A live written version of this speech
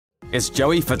Is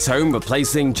Joey Fatone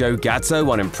replacing Joe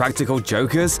Gatto on Impractical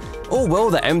Jokers? Or will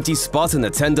the empty spot in the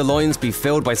Tenderloins be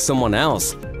filled by someone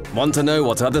else? Want to know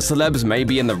what other celebs may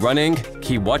be in the running?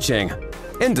 Keep watching.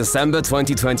 In December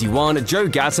 2021, Joe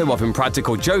Gatto of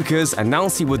Impractical Jokers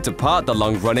announced he would depart the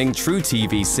long-running True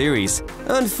TV series.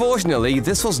 Unfortunately,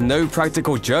 this was no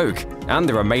practical joke, and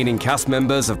the remaining cast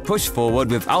members have pushed forward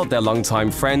without their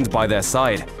longtime friend by their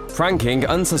side, pranking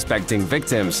unsuspecting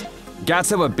victims.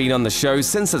 Gatto had been on the show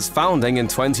since its founding in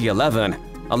 2011,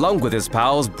 along with his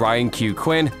pals Brian Q.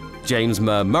 Quinn, James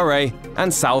Murray,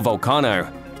 and Sal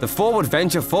Vulcano. The four would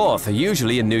venture forth,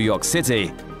 usually in New York City,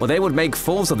 where they would make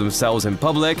fools of themselves in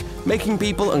public, making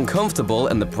people uncomfortable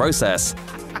in the process.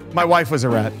 My wife was a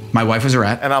rat. My wife was a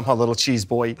rat. And I'm her little cheese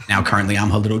boy. Now currently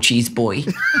I'm her little cheese boy.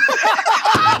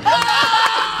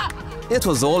 It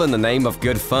was all in the name of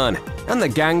good fun, and the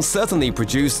gang certainly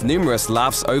produced numerous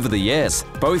laughs over the years,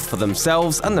 both for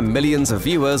themselves and the millions of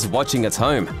viewers watching at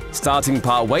home. Starting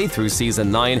partway through Season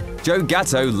 9, Joe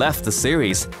Gatto left the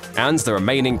series, and the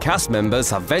remaining cast members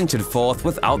have ventured forth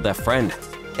without their friend.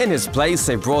 In his place,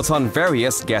 they brought on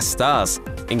various guest stars,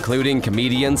 including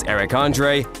comedians Eric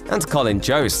Andre and Colin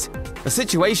Jost. The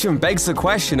situation begs the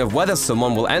question of whether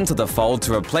someone will enter the fold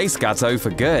to replace Gatto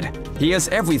for good. Here's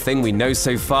everything we know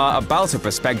so far about a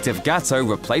prospective Gatto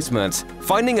replacement.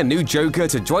 Finding a new Joker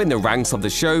to join the ranks of the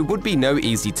show would be no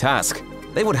easy task.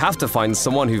 They would have to find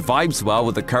someone who vibes well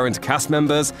with the current cast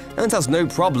members and has no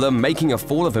problem making a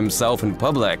fool of himself in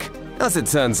public. As it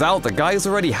turns out, the guy's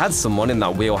already had someone in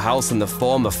that wheelhouse in the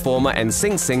form of former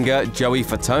NSYNC singer Joey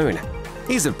Fatone.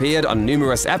 He's appeared on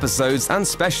numerous episodes and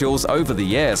specials over the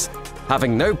years,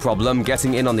 having no problem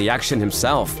getting in on the action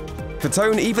himself.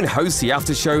 Fatone even hosts the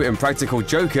after-show Impractical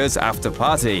Jokers After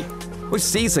Party, which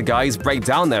sees the guys break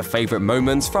down their favorite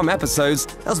moments from episodes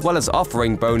as well as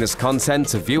offering bonus content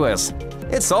to viewers.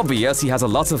 It's obvious he has a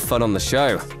lot of fun on the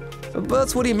show.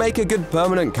 But would he make a good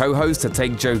permanent co-host to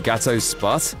take Joe Gatto's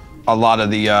spot? A lot of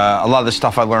the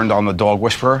stuff I learned on The Dog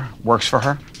Whisperer works for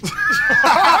her.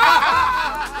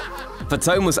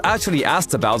 Fatone was actually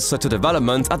asked about such a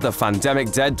development at the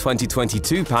Pandemic Dead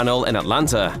 2022 panel in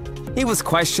Atlanta. He was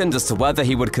questioned as to whether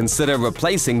he would consider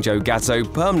replacing Joe Gatto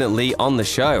permanently on the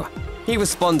show. He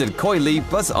responded coyly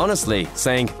but honestly,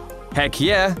 saying, "Heck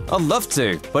yeah, I'd love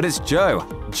to, but it's Joe.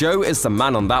 Joe is the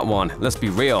man on that one, let's be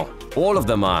real. All of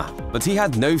them are." But he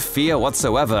had no fear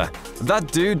whatsoever.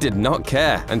 That dude did not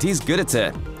care, and he's good at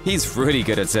it. He's really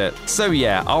good at it. So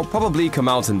yeah, I'll probably come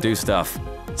out and do stuff.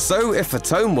 So if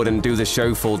Fatone wouldn't do the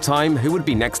show full-time, who would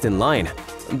be next in line?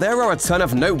 There are a ton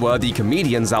of noteworthy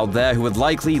comedians out there who would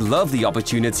likely love the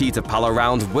opportunity to pal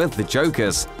around with the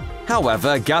Jokers.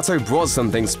 However, Gatto brought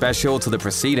something special to the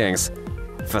proceedings.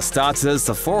 For starters,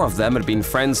 the four of them had been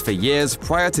friends for years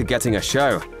prior to getting a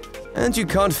show. And you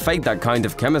can't fake that kind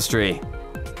of chemistry.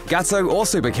 Gatto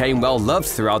also became well-loved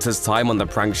throughout his time on the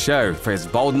prank show for his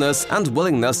boldness and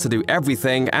willingness to do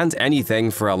everything and anything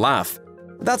for a laugh.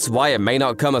 That's why it may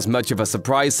not come as much of a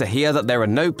surprise to hear that there are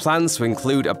no plans to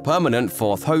include a permanent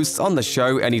fourth host on the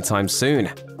show anytime soon.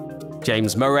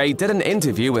 James Murray did an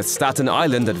interview with Staten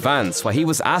Island Advance where he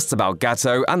was asked about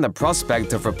Gatto and the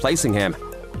prospect of replacing him.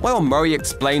 While Murray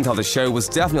explained how the show was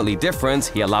definitely different,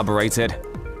 he elaborated,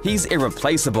 "He's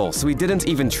irreplaceable, so we didn't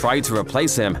even try to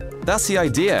replace him. That's the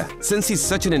idea. Since he's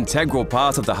such an integral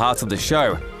part of the heart of the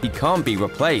show, he can't be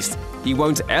replaced. He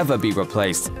won't ever be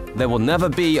replaced. There will never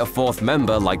be a fourth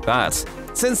member like that."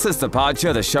 Since his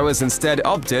departure, the show has instead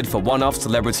opted for one-off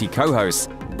celebrity co-hosts,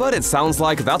 but it sounds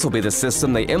like that'll be the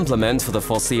system they implement for the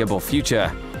foreseeable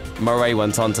future. Murray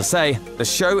went on to say, "The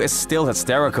show is still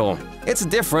hysterical. It's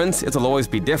different, it'll always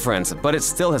be different, but it's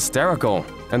still hysterical.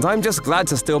 And I'm just glad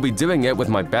to still be doing it with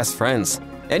my best friends."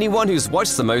 Anyone who's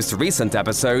watched the most recent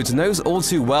episodes knows all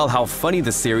too well how funny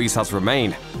the series has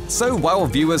remained. So while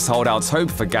viewers hold out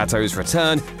hope for Gatto's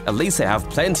return, at least they have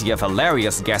plenty of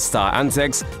hilarious guest star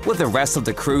antics with the rest of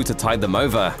the crew to tide them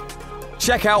over.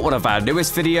 Check out one of our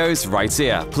newest videos right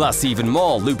here, plus even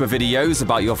more Looper videos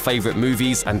about your favorite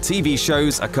movies and TV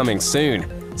shows are coming soon.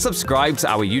 Subscribe to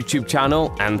our YouTube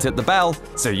channel and hit the bell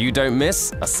so you don't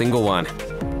miss a single one.